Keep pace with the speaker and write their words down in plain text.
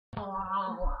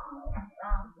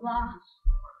blah.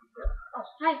 Oh,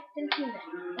 hi, didn't see that.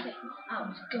 Okay, I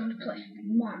was going to play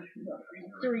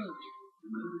mw3.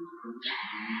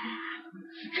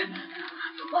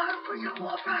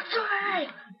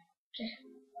 Okay.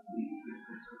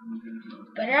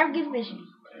 Better have good vision.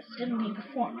 It's gonna be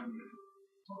performed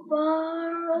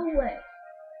far away.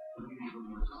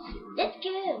 Let's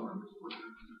go.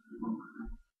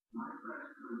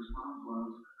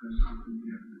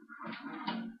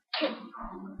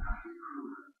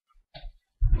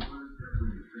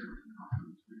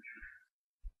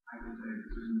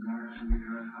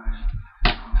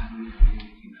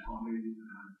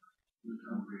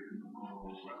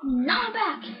 Now I'm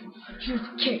back. Here's the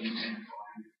cake.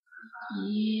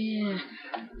 Yeah.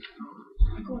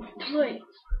 I'm going to play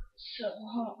so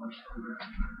hard.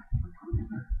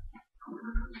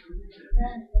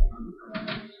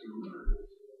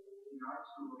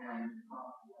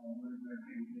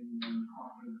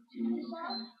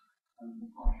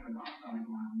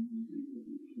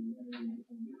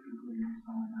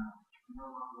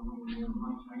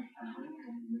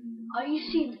 Oh, you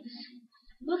see this?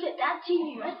 Look at that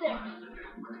TV right there.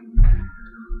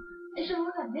 I should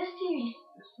look at this TV.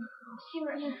 See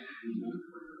right here.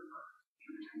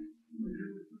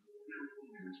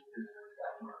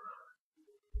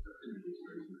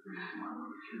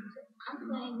 I'm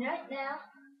playing right now.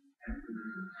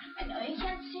 I know you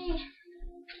can't see.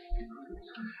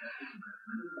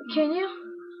 Can you?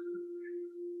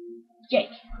 Yay.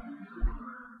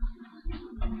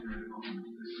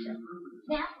 So,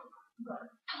 now, we're going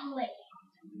to play.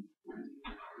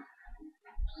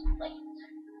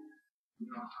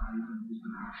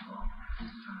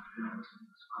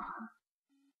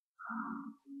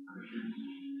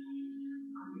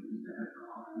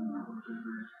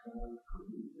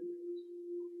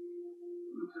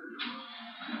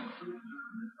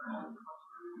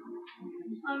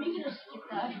 You can just skip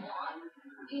that if you want.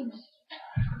 You can just skip that.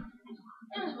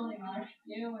 It doesn't really matter if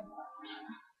you do.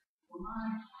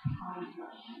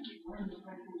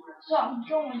 So I'm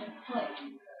going to play.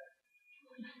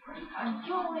 I'm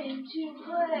going to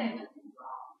play.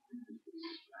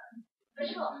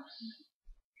 Special ops.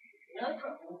 Really pro.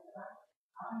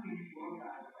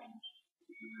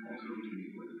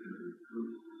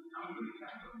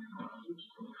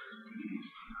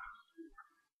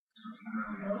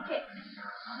 Okay,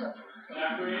 so.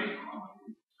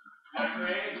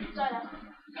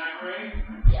 Zachary?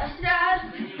 Yes, Dad?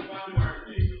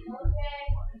 Okay.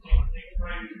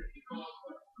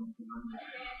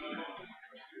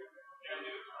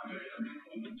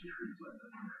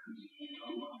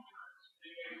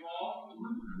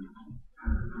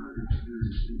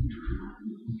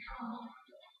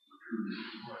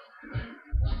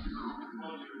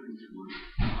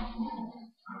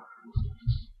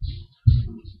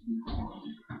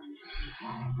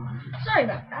 Sorry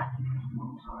about that.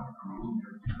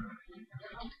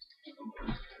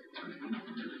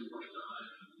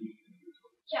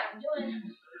 Yeah, I'm doing it.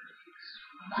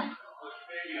 Bye.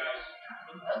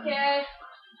 Okay.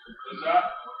 What's up?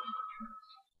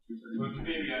 What's the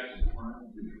baby guys?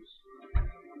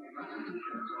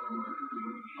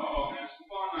 Uh-oh, have some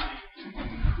fun, honey.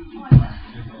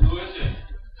 Who is it?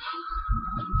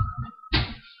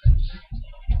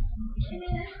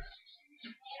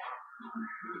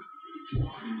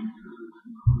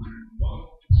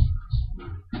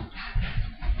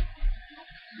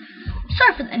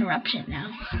 Sorry for the interruption now.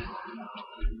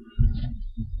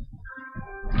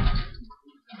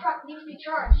 The truck needs to be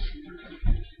charged.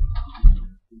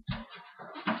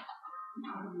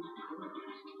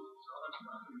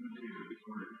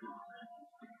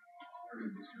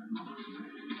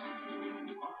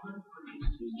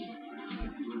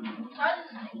 Try this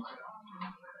thing.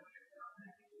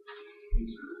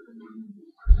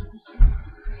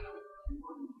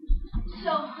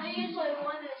 So, I usually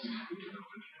one is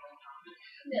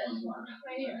this one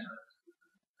right here.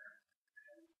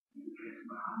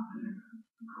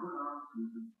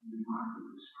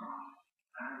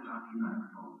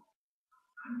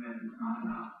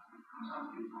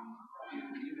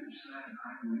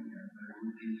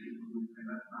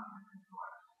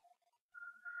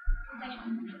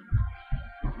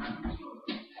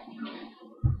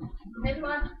 Next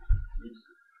one.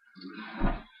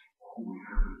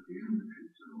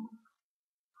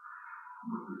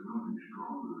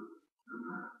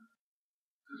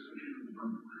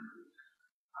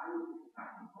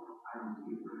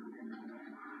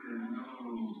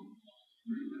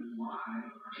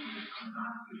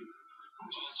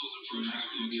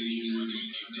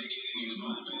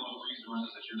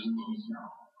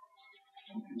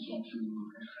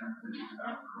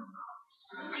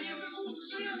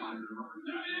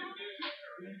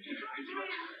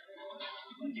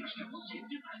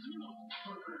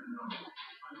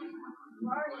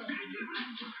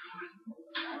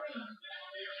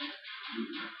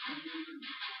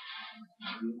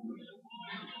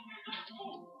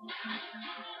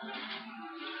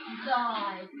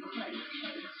 Die,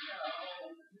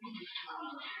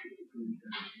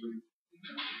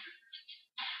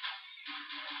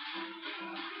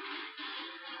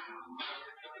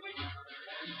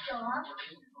 Stop.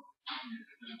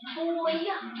 Boy.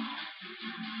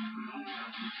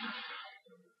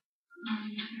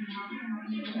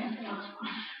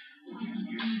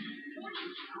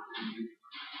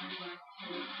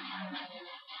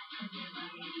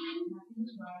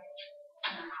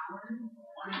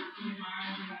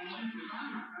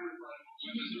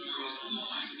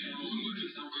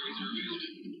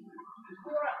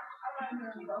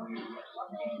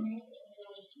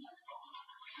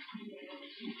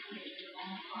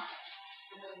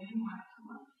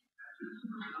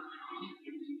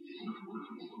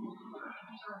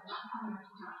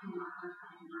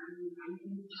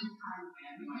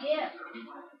 Yeah.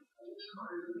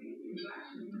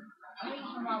 I need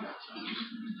some of it.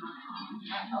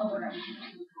 Over.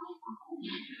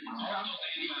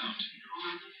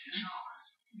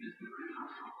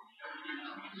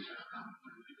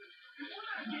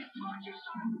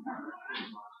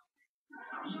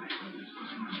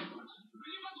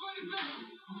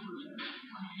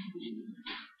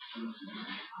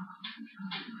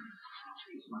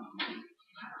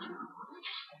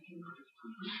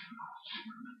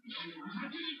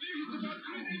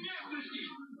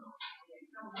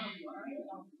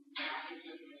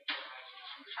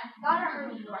 I thought I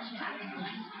heard you brushing my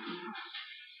teeth.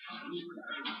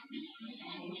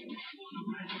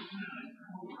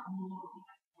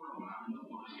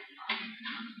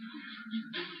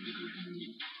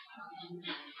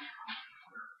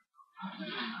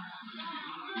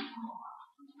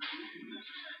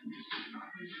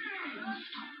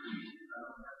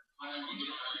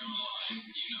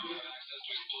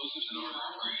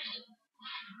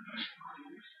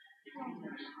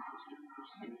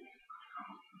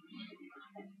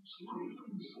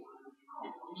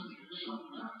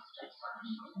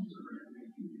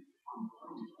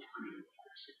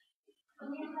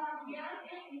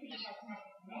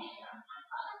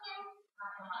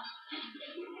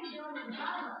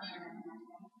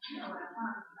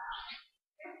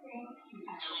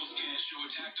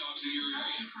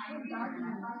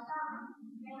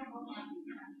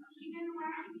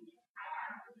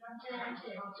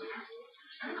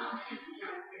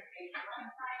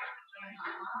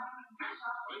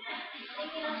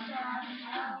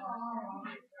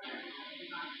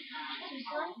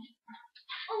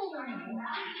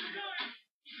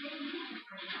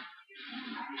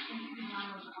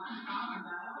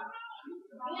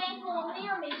 You ain't gonna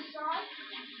hear me, son.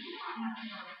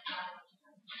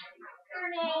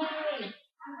 Grenade!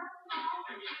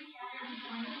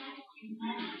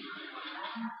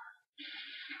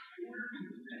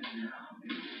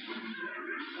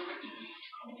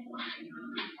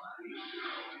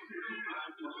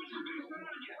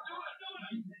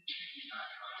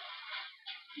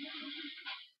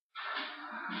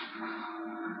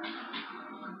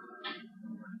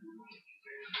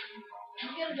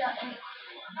 I'm gonna go.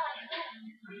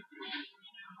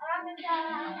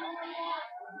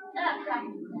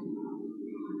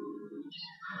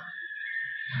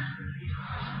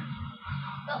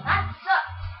 Oh, that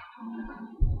sucks.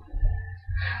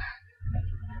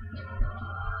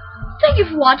 Thank you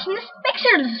for watching this. Make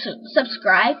sure to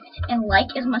subscribe and like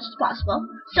as much as possible.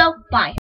 So, bye.